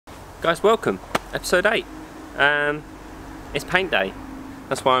Guys, welcome. Episode 8. It's paint day.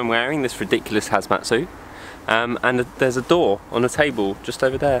 That's why I'm wearing this ridiculous hazmat suit. And there's a door on a table just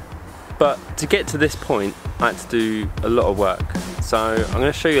over there. But to get to this point, I had to do a lot of work. So I'm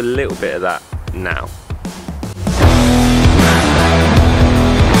going to show you a little bit of that now.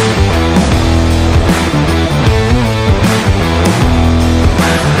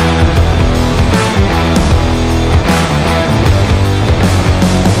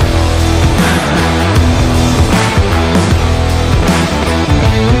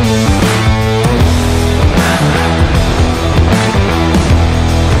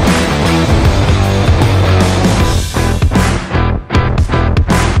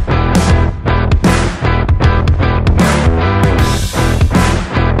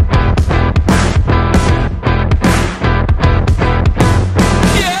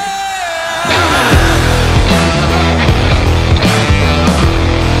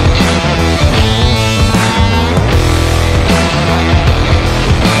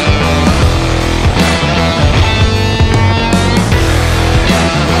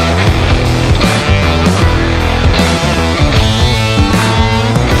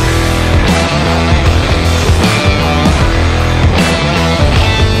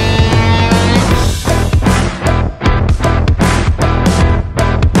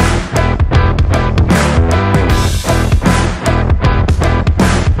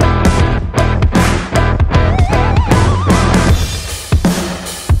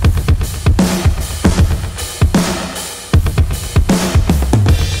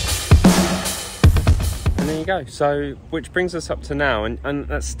 So, which brings us up to now, and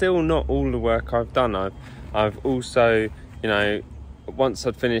that's still not all the work I've done. I've also, you know, once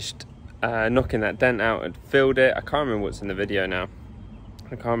I'd finished knocking that dent out and filled it, I can't remember what's in the video now.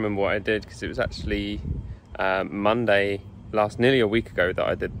 I can't remember what I did because it was actually Monday, nearly a week ago that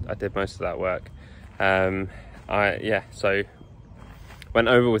I did most of that work. So went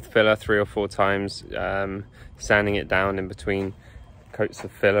over with filler 3 or 4 times, sanding it down in between coats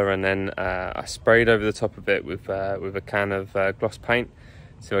of filler, and then I sprayed over the top of it with a can of gloss paint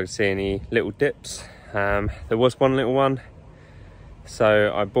so I could see any little dips. There was one little one,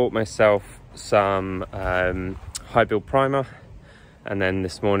 so I bought myself some high build primer, and then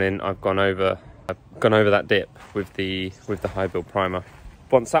this morning I've gone over that dip with the high build primer.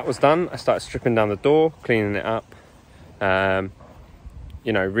 Once that was done, I started stripping down the door, cleaning it up,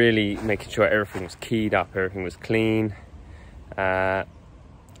 you know, really making sure everything was keyed up, everything was clean.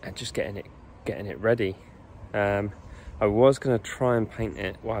 And just getting it ready. I was going to try and paint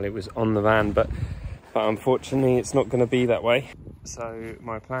it while it was on the van, but unfortunately it's not going to be that way. So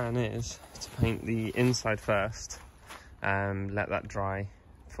my plan is to paint the inside first, let that dry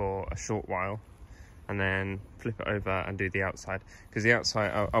for a short while, and then flip it over and do the outside, because the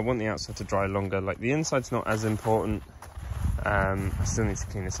outside, I want the outside to dry longer. Like, the inside's not as important. I still need to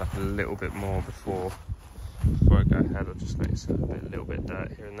clean this up a little bit more before I go ahead. I'll just notice a little bit of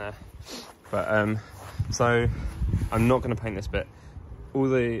dirt here and there, but so I'm not going to paint this bit. All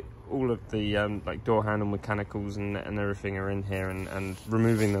of the like door handle mechanicals and everything are in here, and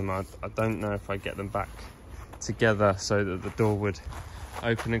removing them, I don't know if I get them back together so that the door would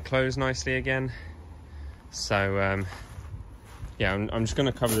open and close nicely again. So yeah, I'm just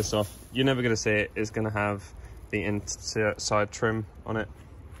going to cover this off. You're never going to see it. It's going to have the inside trim on it.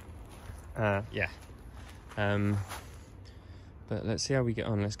 Yeah. But let's see how we get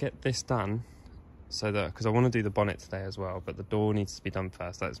on. Let's get this done, so that, because I want to do the bonnet today as well, but the door needs to be done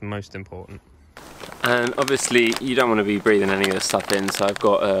first. That's most important. And obviously you don't want to be breathing any of this stuff in, so I've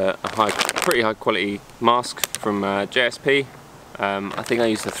got a pretty high quality mask from JSP. I think I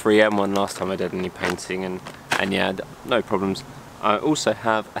used the 3M one last time I did any painting, and yeah, no problems. I also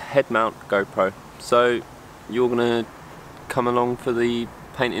have a head mount GoPro, so you're gonna come along for the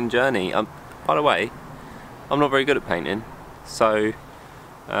painting journey. By the way, I'm not very good at painting, so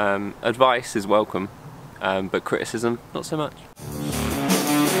advice is welcome, but criticism, not so much.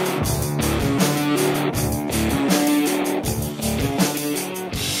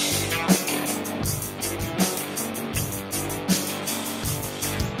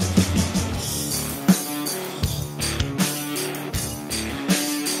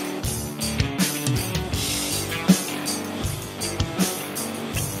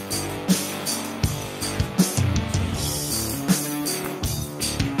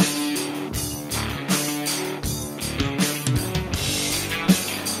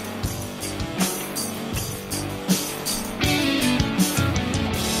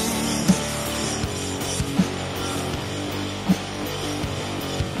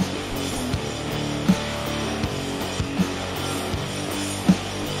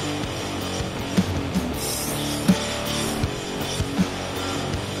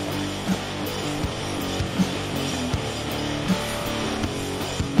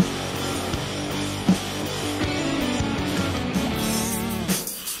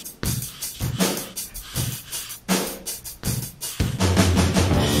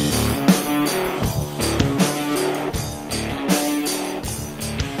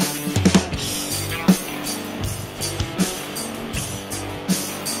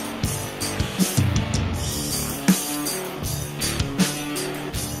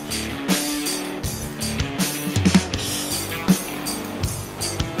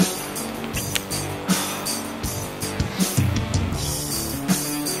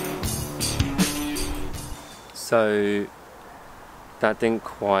 So that didn't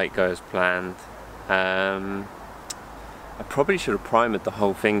quite go as planned. I probably should have primered the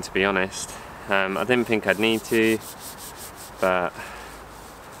whole thing, to be honest. I didn't think I'd need to, but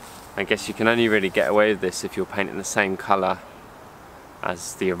I guess you can only really get away with this if you're painting the same colour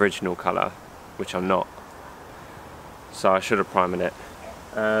as the original colour, which I'm not. So I should have primed it.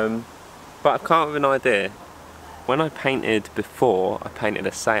 But I've come up with an idea. When I painted before, I painted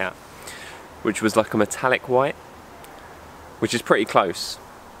a Seat, which was like a metallic white, which is pretty close.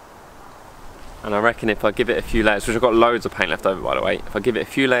 And I reckon if I give it a few layers, which I've got loads of paint left over by the way, if I give it a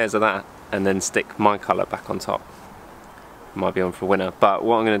few layers of that and then stick my colour back on top, I might be on for a winner. But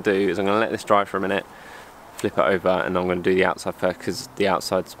what I'm going to do is I'm going to let this dry for a minute, flip it over, and I'm going to do the outside first because the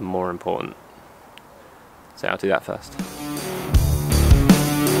outside's more important. So I'll do that first.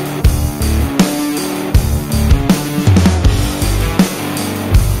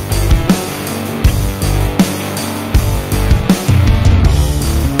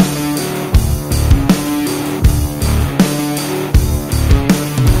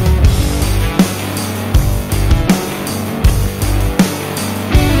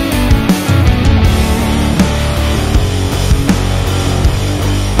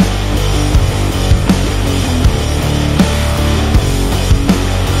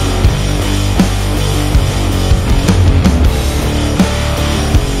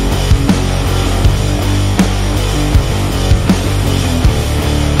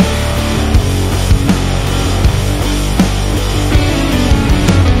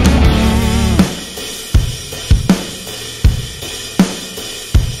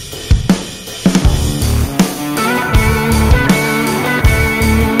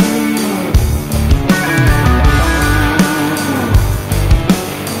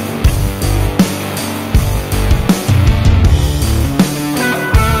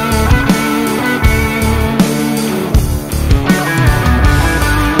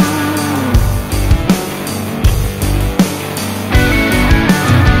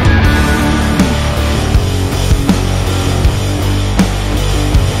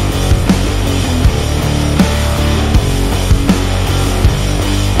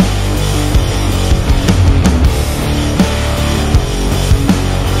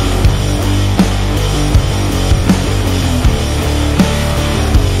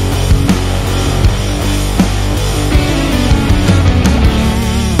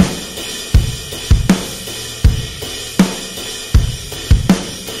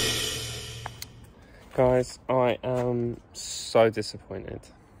 Guys, I am so disappointed.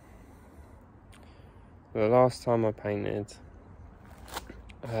 The last time I painted,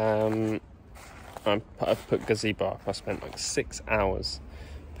 I put gazebo up. I spent like 6 hours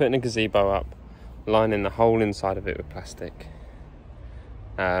putting a gazebo up, lining the whole inside of it with plastic.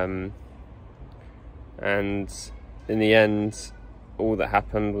 And in the end, all that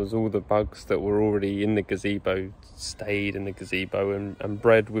happened was all the bugs that were already in the gazebo stayed in the gazebo and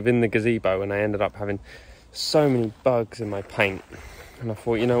bred within the gazebo, and I ended up having so many bugs in my paint. And I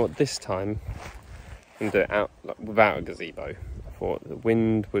thought, you know what, this time I can do it out like, without a gazebo. I thought the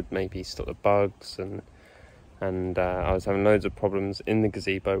wind would maybe stop the bugs, and I was having loads of problems in the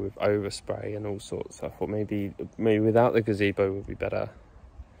gazebo with overspray and all sorts. So I thought maybe without the gazebo would be better.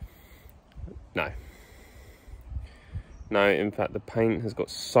 No, in fact the paint has got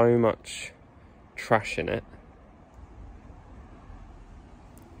so much trash in it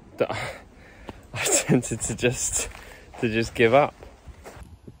that I tempted to just give up.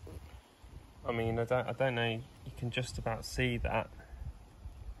 I mean, I don't know, you can just about see that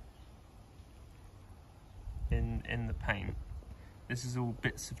in the paint. This is all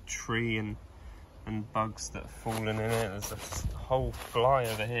bits of tree and bugs that have fallen in it. There's a whole fly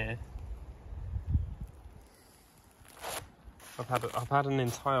over here. I've had an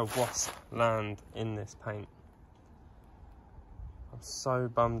entire wasp land in this paint. I'm so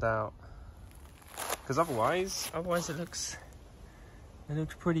bummed out, because otherwise it looks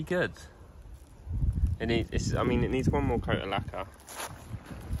pretty good. It needs one more coat of lacquer.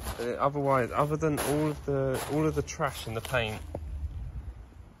 But otherwise, other than all of the trash in the paint,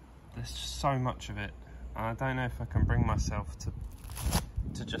 there's just so much of it. I don't know if I can bring myself to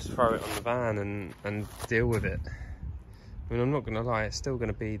just throw it on the van and deal with it. I mean, I'm not gonna lie, it's still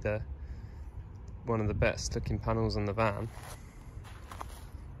gonna be one of the best looking panels on the van.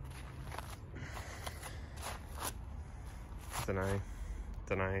 Don't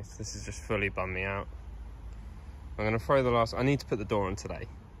know. This has just fully bummed me out. I'm gonna throw the last. I need to put the door on today,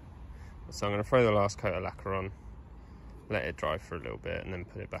 so I'm gonna throw the last coat of lacquer on, let it dry for a little bit, and then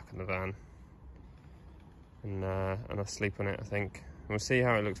put it back in the van. And I'll sleep on it, I think. We'll see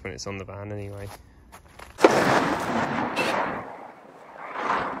how it looks when it's on the van anyway.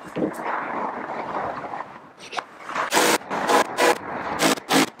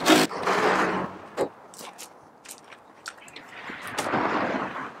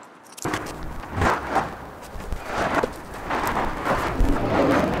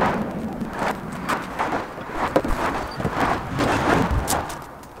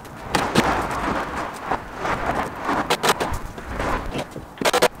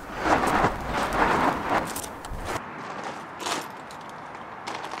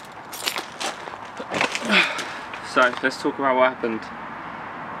 So let's talk about what happened.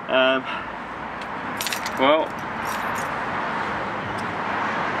 Well,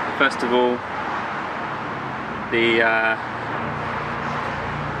 first of all, the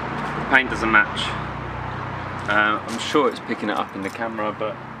paint doesn't match. I'm sure it's picking it up in the camera,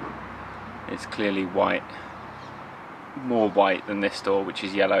 but it's clearly white. More white than this door, which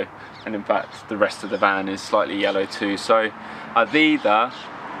is yellow, and in fact the rest of the van is slightly yellow too. So I've either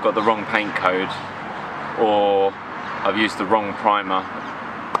got the wrong paint code or I've used the wrong primer.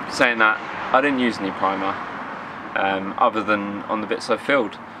 Saying that, I didn't use any primer other than on the bits I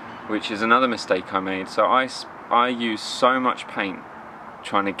filled, which is another mistake I made. So I used so much paint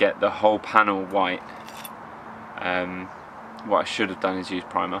trying to get the whole panel white. What I should have done is use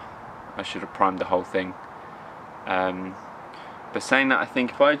primer. I should have primed the whole thing. But saying that, I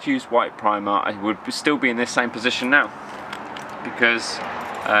think if I'd used white primer, I would still be in this same position now, because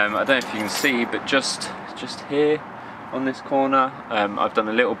I don't know if you can see, but just here on this corner, I've done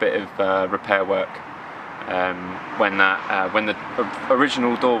a little bit of repair work. When the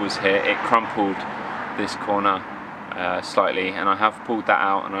original door was here, it crumpled this corner slightly, and I have pulled that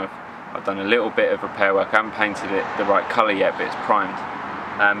out, and I've done a little bit of repair work. I haven't painted it the right colour yet, but it's primed.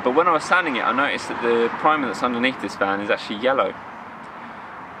 But when I was sanding it, I noticed that the primer that's underneath this van is actually yellow,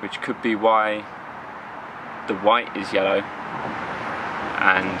 which could be why the white is yellow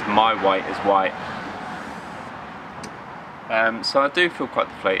and my white is white. So I do feel quite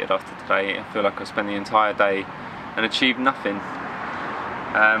deflated after today. I feel like I spent the entire day and achieved nothing.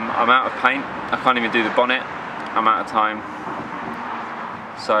 I'm out of paint. I can't even do the bonnet. I'm out of time.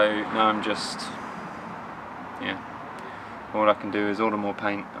 So now I'm just, yeah. All I can do is order more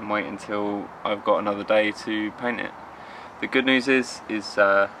paint and wait until I've got another day to paint it. The good news is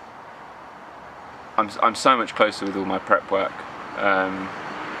I'm so much closer with all my prep work.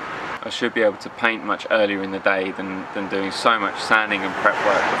 I should be able to paint much earlier in the day than doing so much sanding and prep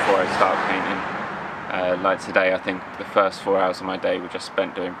work before I start painting. Like today, I think the first 4 hours of my day were just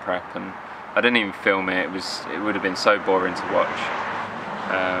spent doing prep, and I didn't even film it. It would have been so boring to watch.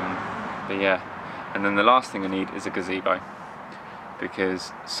 But yeah, and then the last thing I need is a gazebo,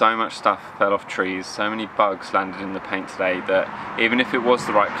 because so much stuff fell off trees, so many bugs landed in the paint today that even if it was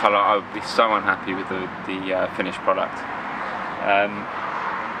the right colour, I would be so unhappy with the finished product.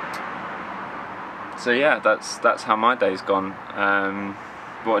 So yeah, that's how my day's gone.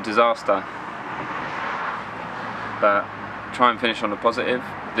 What a disaster. But try and finish on a positive.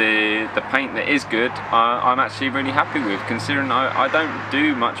 The paint that is good, I'm actually really happy with, considering I don't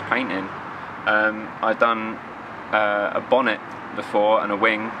do much painting. I've done a bonnet before and a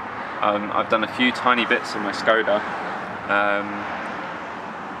wing. I've done a few tiny bits on my Skoda,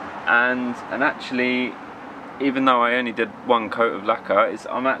 and actually, even though I only did one coat of lacquer,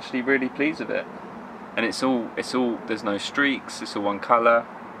 I'm actually really pleased with it. And it's all there's no streaks, it's all one colour.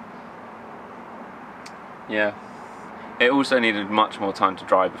 Yeah. It also needed much more time to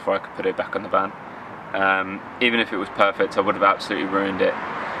dry before I could put it back on the van. Even if it was perfect, I would have absolutely ruined it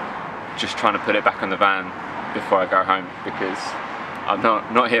just trying to put it back on the van before I go home, because I'm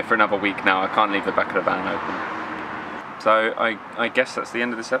not here for another week now. I can't leave the back of the van open. So I guess that's the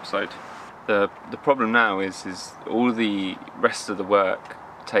end of this episode. The problem now is all the rest of the work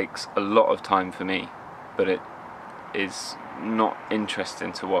takes a lot of time for me, but it is not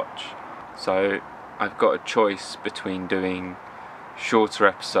interesting to watch. So I've got a choice between doing shorter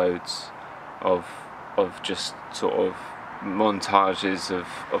episodes of just sort of montages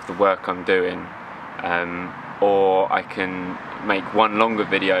of the work I'm doing, or I can make one longer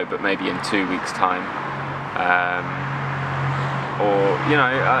video but maybe in 2 weeks time, or you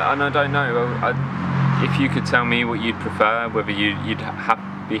know, and I don't know. If you could tell me what you'd prefer, whether you'd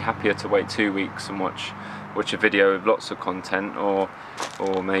be happier to wait 2 weeks and watch a video with lots of content, or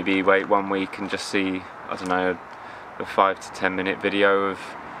maybe wait 1 week and just see, I don't know, a 5 to 10 minute video of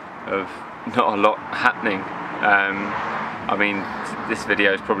not a lot happening. I mean, this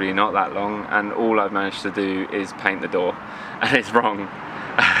video is probably not that long, and all I've managed to do is paint the door, and it's wrong. Do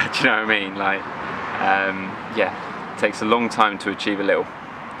you know what I mean? Like, yeah, it takes a long time to achieve a little.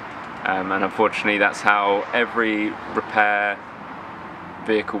 and unfortunately that's how every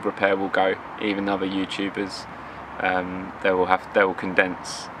vehicle repair will go. Even other YouTubers, they will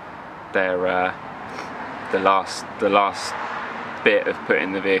condense their the last bit of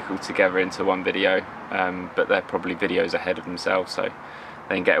putting the vehicle together into one video, but they're probably videos ahead of themselves, so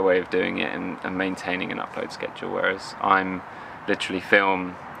they can get away with doing it and maintaining an upload schedule, whereas I'm literally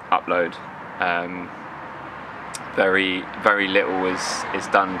film, upload. Very little is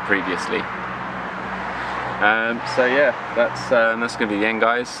done previously. So yeah, that's going to be the end,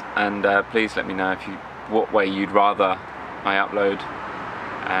 guys, and please let me know what way you'd rather I upload,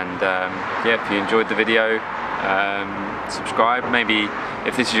 and yeah, if you enjoyed the video, subscribe. Maybe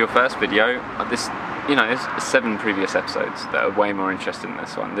if this is your first video, there's 7 previous episodes that are way more interesting than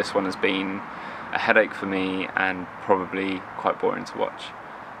this one. This one has been a headache for me and probably quite boring to watch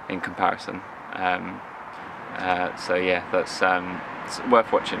in comparison. So yeah, that's it's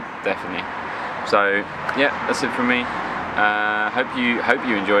worth watching, definitely. So yeah, that's it from me. Hope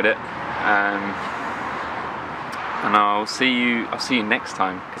you enjoyed it, and I'll see you next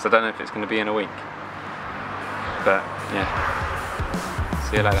time, because I don't know if it's going to be in a week. But yeah,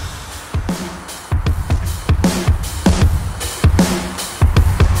 see you later.